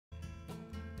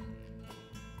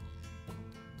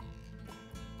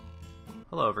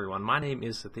Hello everyone, my name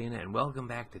is Athena and welcome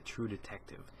back to True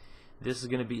Detective. This is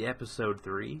going to be episode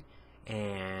 3,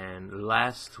 and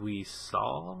last we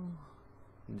saw...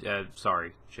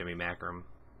 Jimmy Macram.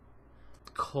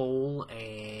 Cole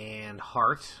and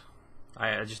Hart.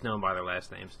 I just know them by their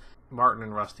last names. Martin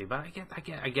and Rusty, but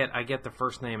I get the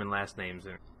first name and last names.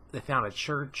 They found a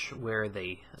church where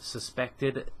they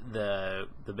suspected the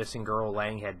missing girl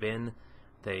Lang had been.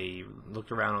 They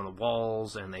looked around on the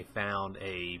walls and they found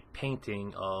a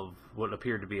painting of what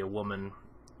appeared to be a woman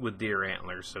with deer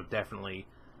antlers. So definitely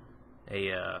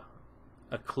a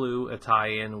clue, a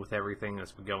tie-in with everything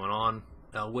that's been going on.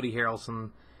 Woody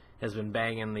Harrelson has been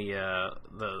banging the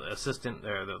assistant,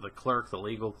 or the clerk, the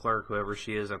legal clerk, whoever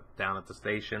she is, down at the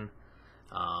station.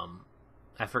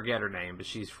 I forget her name, but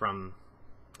she's from,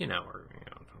 you know what I'm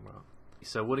talking about.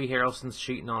 So Woody Harrelson's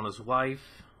cheating on his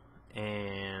wife,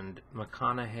 and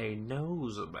McConaughey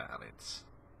knows about it.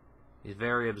 He's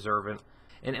very observant.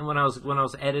 And when I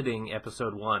was editing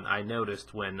episode 1, I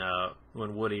noticed when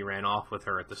Woody ran off with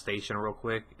her at the station real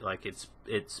quick, like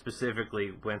it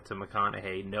specifically went to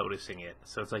McConaughey noticing it.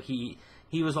 So it's like he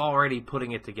was already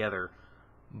putting it together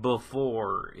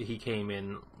before he came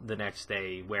in the next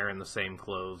day wearing the same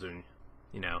clothes, and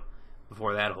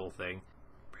before that whole thing.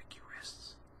 Break your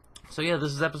wrists. So yeah,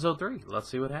 this is episode 3. Let's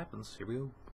see what happens. Here we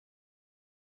go.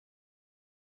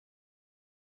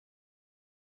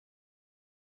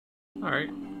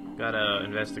 Alright, got a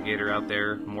investigator out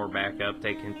there, more backup,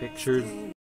 taking pictures.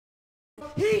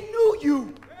 He knew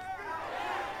you!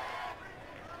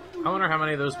 I wonder how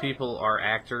many of those people are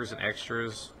actors and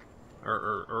extras,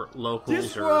 or locals,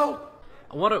 This world.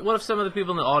 What if some of the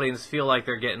people in the audience feel like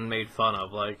they're getting made fun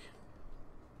of, like,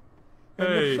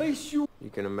 hey. You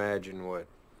can imagine what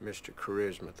Mr.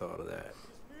 Charisma thought of that.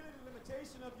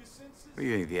 What do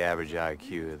you think the average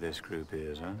IQ of this group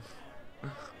is,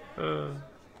 huh?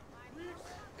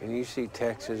 Can you see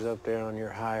Texas up there on your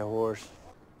high horse?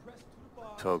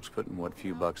 Folks putting what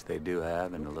few bucks they do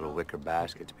have in the little wicker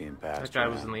baskets being passed That guy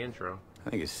around. was in the intro.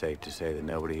 I think it's safe to say that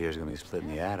nobody here is going to be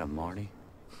splitting the atom, Marty.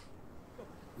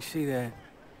 You see that?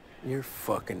 Your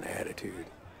fucking attitude.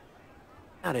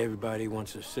 Not everybody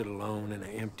wants to sit alone in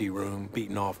an empty room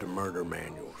beating off the murder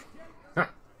manuals.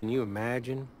 Can you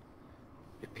imagine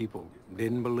if people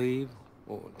didn't believe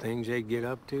what things they'd get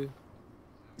up to?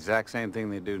 Exact same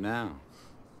thing they do now,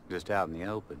 just out in the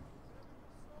open.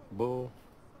 Bullshit.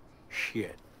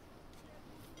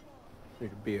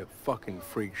 There'd be a fucking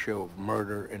freak show of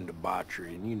murder and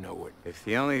debauchery, and you know it. If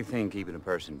the only thing keeping a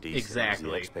person decent is Exactly.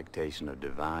 the expectation of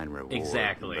divine reward,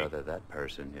 Exactly. brother, that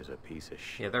person is a piece of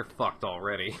shit. Yeah, they're fucked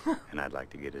already. And I'd like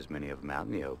to get as many of them out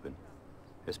in the open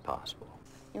as possible.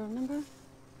 You remember?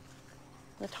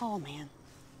 The tall man.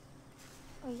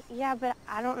 Yeah, but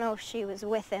I don't know if she was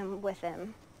with him.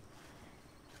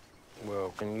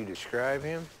 Well, can you describe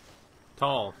him?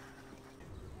 Tall.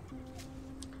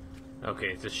 Okay,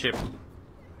 it's a ship.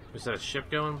 Is that a ship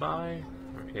going by?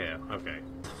 Yeah, okay.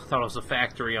 I thought it was a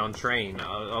factory on train.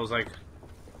 I was like...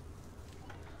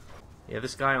 Yeah,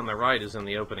 this guy on the right is in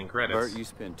the opening credits. Bert, you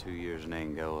spent 2 years in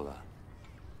Angola.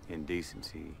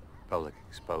 Indecency, public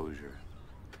exposure,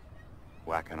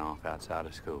 whacking off outside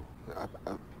of school. I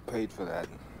paid for that.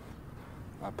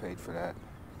 I paid for that.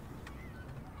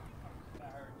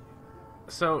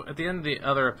 So, at the end of the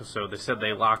other episode, they said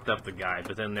they locked up the guy,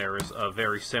 but then there was a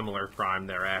very similar crime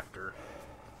thereafter.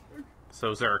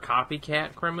 So is there a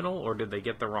copycat criminal, or did they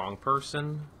get the wrong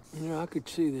person? I could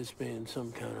see this being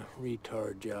some kind of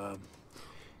retard job.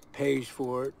 Pays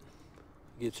for it,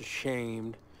 gets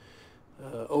ashamed,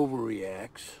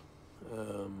 overreacts,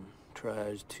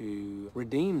 tries to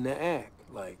redeem the act,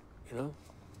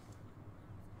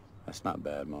 That's not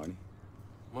bad, Marty.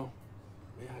 Well,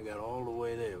 yeah, I got all the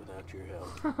way there without your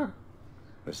help.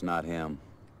 It's not him.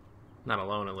 Not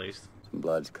alone, at least. Some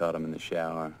bloods caught him in the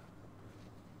shower.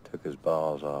 Took his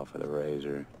balls off with a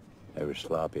razor. They were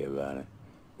sloppy about it.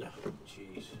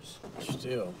 Jesus.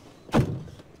 Still.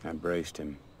 I braced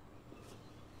him.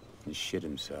 He shit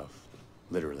himself.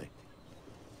 Literally.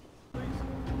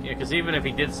 Yeah, because even if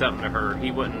he did something to her, he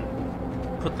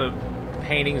wouldn't put the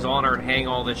paintings on her and hang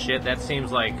all this shit. That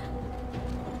seems like...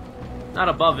 not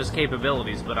above his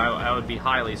capabilities, but I would be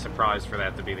highly surprised for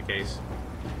that to be the case.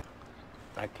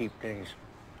 I keep things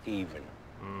even.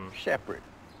 Separate.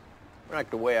 Like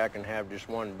the way I can have just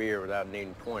one beer without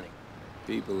needing 20.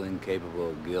 People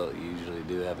incapable of guilt usually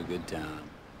do have a good time.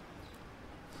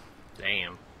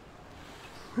 Damn.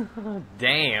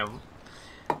 Damn.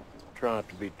 Try not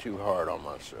to be too hard on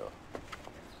myself.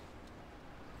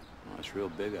 Well, that's real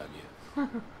big of you.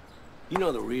 You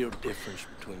know the real difference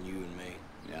between you and me?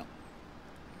 Yeah.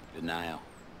 Denial.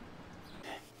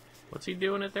 What's he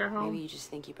doing at their home? Maybe you just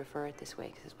think you prefer it this way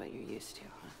because it's what you're used to,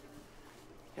 huh?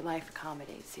 Your life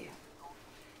accommodates you.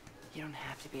 You don't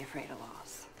have to be afraid of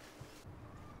loss.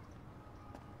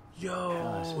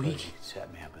 Yo, He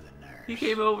set me up with a nurse. he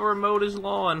came over and mowed his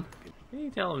lawn. Can you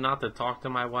tell him not to talk to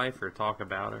my wife or talk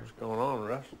about her? What's going on,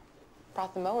 Russ?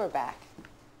 Brought the mower back.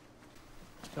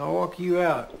 I'll walk you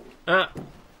out.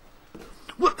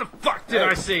 What the fuck did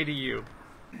I say to you?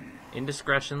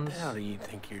 Indiscretions? How do you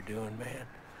think you're doing, man?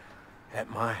 At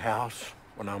my house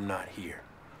when I'm not here.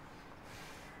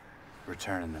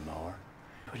 Returning the mower.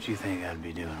 What you think I'd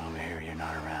be doing over here? You're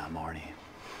not around, Marty.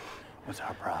 What's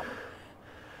our problem?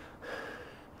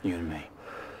 You and me.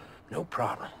 No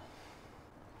problem.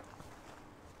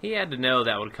 He had to know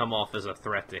that would come off as a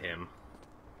threat to him.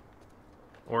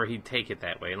 Or he'd take it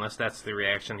that way, unless that's the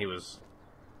reaction he was...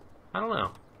 I don't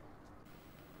know.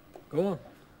 Go on.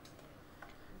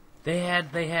 They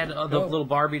had the little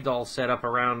Barbie doll set up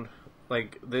around,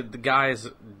 like, the guys,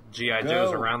 G.I.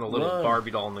 Joe's around the little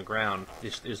Barbie doll on the ground.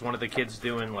 Is one of the kids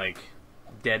doing, like,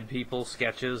 dead people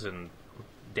sketches and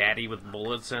daddy with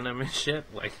bullets in him and shit?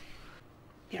 Like...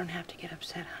 You don't have to get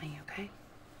upset, honey, okay?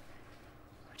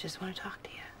 I just want to talk to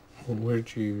you. Well,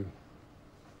 where'd you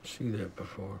see that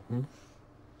before,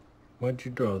 Why'd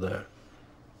you draw that?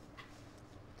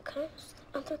 Because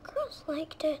other girls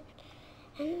liked it,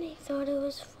 and they thought it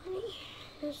was funny,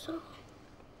 and so...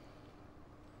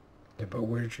 Yeah, but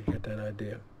where'd you get that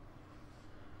idea?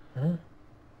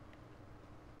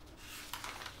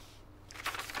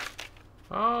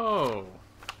 Oh.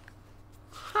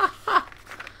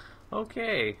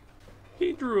 Okay.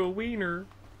 He drew a wiener.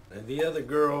 And the other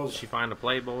girls... Did she find a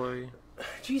Playboy?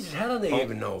 Jesus, how do they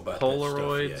even know about that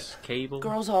Polaroids, stuff yet? cable?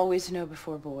 Girls always know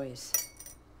before boys.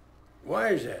 Why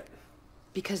is that?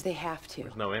 Because they have to.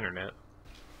 There's no internet.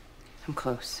 I'm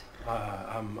close.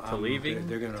 To leaving?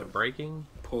 They're gonna to breaking?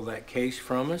 pull that case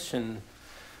from us, and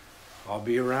I'll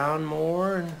be around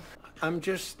more. And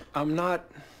I'm not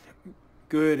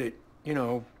good at,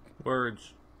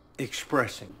 Words.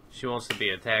 expressing. She wants to be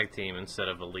a tag team instead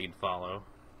of a lead follow.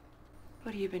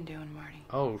 What have you been doing, Marty?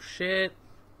 Oh shit.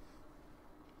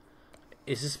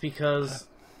 Is this because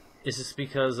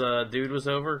dude was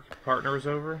over? Partner was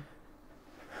over?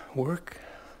 Work?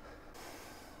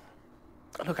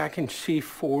 Look, I can see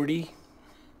 40.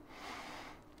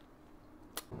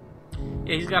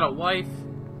 Yeah, he's got a wife,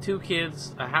 2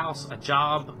 kids, a house, a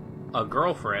job, a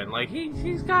girlfriend. Like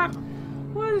he's got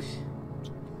what is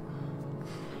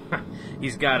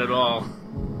he's got it all.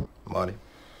 Marty.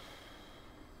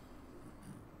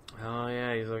 Oh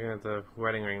yeah, he's looking at the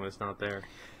wedding ring that's not there.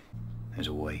 There's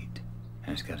a weight,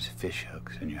 and it's got its fish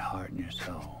hooks in your heart and your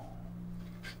soul.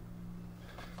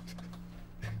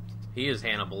 He is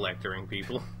Hannibal Lectering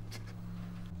people.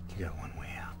 You got one way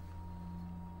out,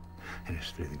 and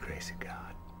it's through the grace of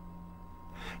God.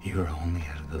 You are only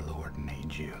as the Lord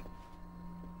made you.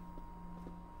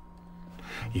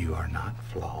 You are not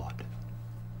flawed.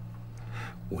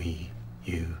 We,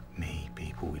 you, me,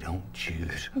 people, we don't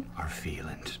choose our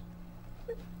feelings.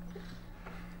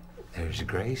 There's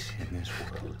grace in this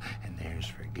world, and there's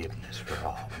forgiveness for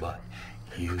all, but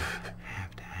you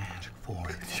have to ask for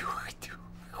it.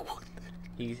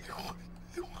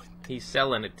 He's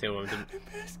selling it to him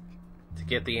to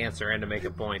get the answer and to make a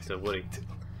point to Woody.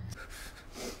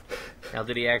 Now,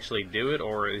 did he actually do it,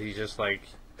 or is he just like,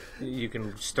 you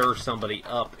can stir somebody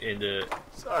up into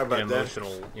an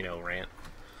emotional, rant?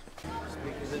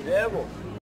 Speak of the devil.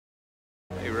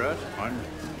 Hey, Russ.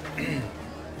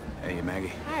 Hey,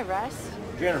 Maggie. Hi, Russ.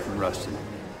 Jennifer. Rustin.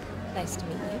 Nice to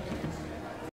meet you.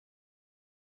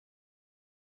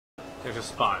 There's a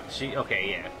spot. Okay,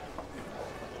 yeah.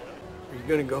 Are you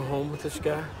gonna go home with this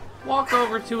guy? Walk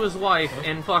over to his wife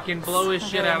and fucking blow his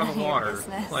shit out of the water.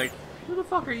 Business. Like, who the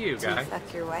fuck are you, Do you guy?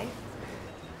 fuck your wife?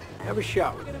 Have a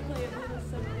shot with him.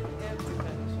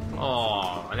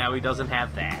 Oh, now he doesn't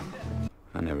have that.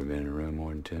 I've never been in a room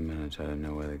more than 10 minutes. I didn't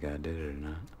know whether the guy did it or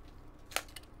not.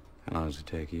 How long does it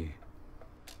take you?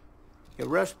 Yeah,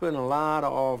 Russ putting a lot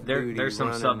of off-duty There's some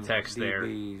running subtext there.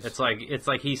 DBs. It's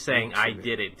like he's saying, "I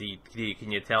did it."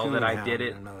 Can you tell that I did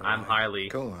it? Another I'm way. highly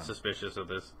Go on. suspicious of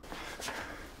this.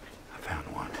 I found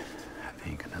one. I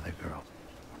think another girl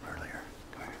from earlier.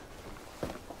 Come here.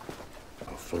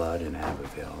 A flood in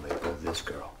Abbeville. They pulled this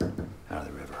girl out of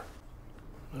the river.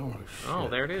 Oh, shit. Oh,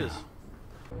 there it is.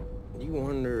 You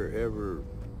wonder ever...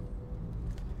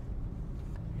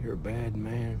 You're a bad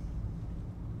man?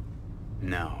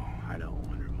 No, I don't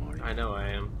wonder, Marty. I know I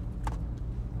am.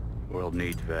 World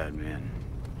needs bad men.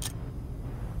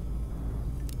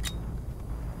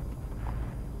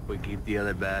 We keep the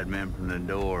other bad men from the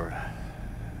door.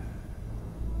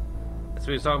 That's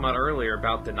what we was talking about earlier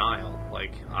about denial.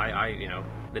 Like, you know,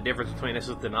 the difference between us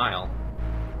is denial.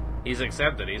 He's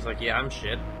accepted. He's like, yeah, I'm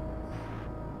shit.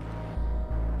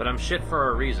 But I'm shit for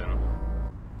a reason.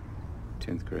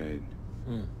 10th grade.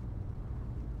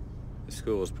 The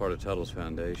school was part of Tuttle's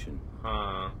foundation.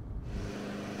 And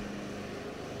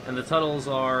the Tuttles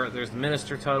are, there's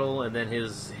Minister Tuttle, and then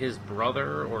his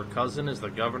brother or cousin is the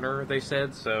governor, they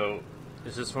said. So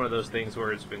it's just one of those things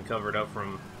where it's been covered up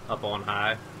from up on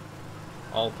high.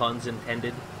 All puns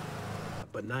intended.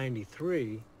 But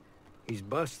 93, he's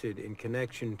busted in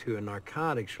connection to a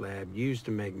narcotics lab used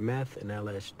to make meth and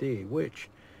LSD, which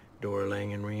Dora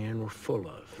Lang and Rianne were full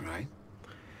of. Right.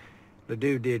 The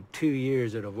dude did 2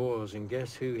 years at Avoyelles, and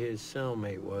guess who his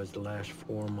cellmate was the last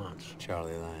 4 months?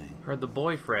 Charlie Lang. Or the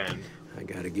boyfriend. I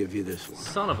gotta give you this one.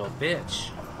 Son of a bitch.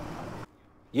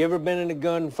 You ever been in a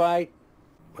gunfight?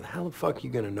 Well, how the fuck you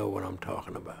gonna know what I'm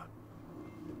talking about?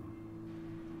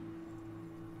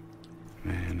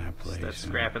 Man, that place. That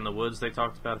scrap in the woods they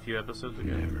talked about a few episodes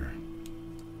ago. Never.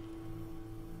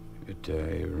 It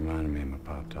reminded me of my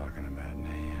pop talking about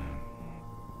Nam.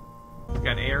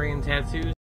 Got Aryan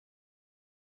tattoos.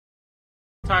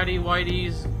 Tidy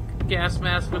whities, gas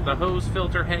mask with the hose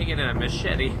filter hanging, and a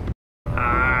machete.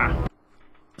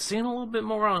 Seeing a little bit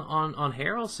more on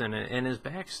Harrelson and his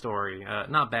backstory.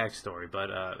 Not backstory,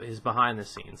 but his behind the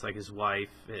scenes. Like his wife,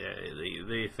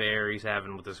 the affair he's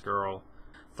having with this girl.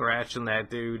 Thrashing that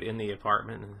dude in the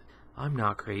apartment. I'm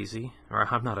not crazy, or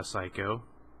I'm not a psycho.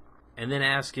 And then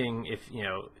asking if, you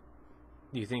know,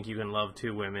 do you think you can love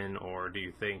 2 women, or do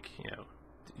you think, you know,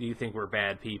 do you think we're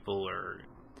bad people, or...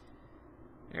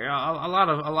 A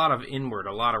lot of inward,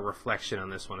 a lot of reflection on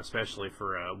this one, especially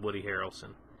for Woody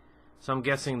Harrelson. So I'm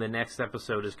guessing the next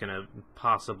episode is going to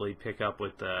possibly pick up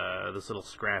with this little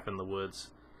scrap in the woods,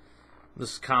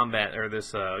 this combat or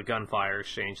this gunfire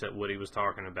exchange that Woody was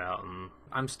talking about, and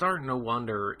I'm starting to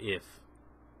wonder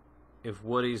if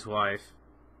Woody's wife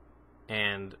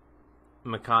and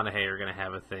McConaughey are going to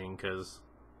have a thing, because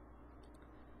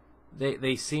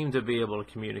they seem to be able to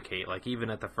communicate. Like even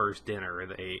at the first dinner,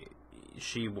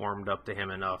 she warmed up to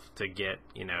him enough to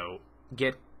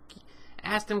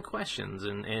asked him questions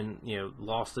and you know,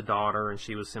 lost a daughter, and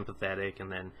she was sympathetic,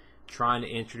 and then trying to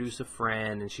introduce a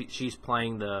friend, and she's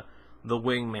playing the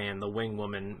wingman, the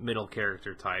wingwoman middle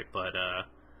character type. But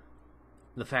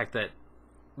the fact that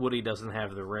Woody doesn't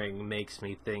have the ring makes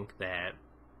me think that,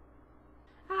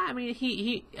 I mean,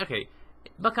 okay,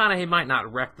 McConaughey might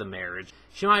not wreck the marriage.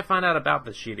 She might find out about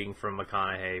the cheating from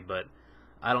McConaughey, but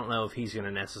I don't know if he's going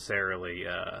to necessarily,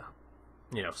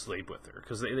 you know, sleep with her.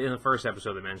 Because in the first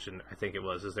episode they mentioned, I think it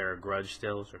was, is there a grudge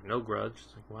still? Is there no grudge?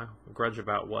 It's like, wow, a grudge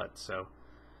about what? So,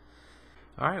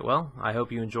 alright, well, I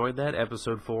hope you enjoyed that.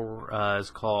 Episode 4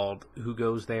 is called Who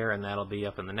Goes There, and that'll be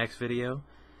up in the next video.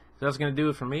 So that's going to do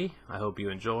it for me. I hope you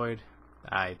enjoyed.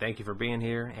 I thank you for being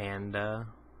here, and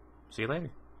see you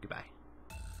later. Goodbye.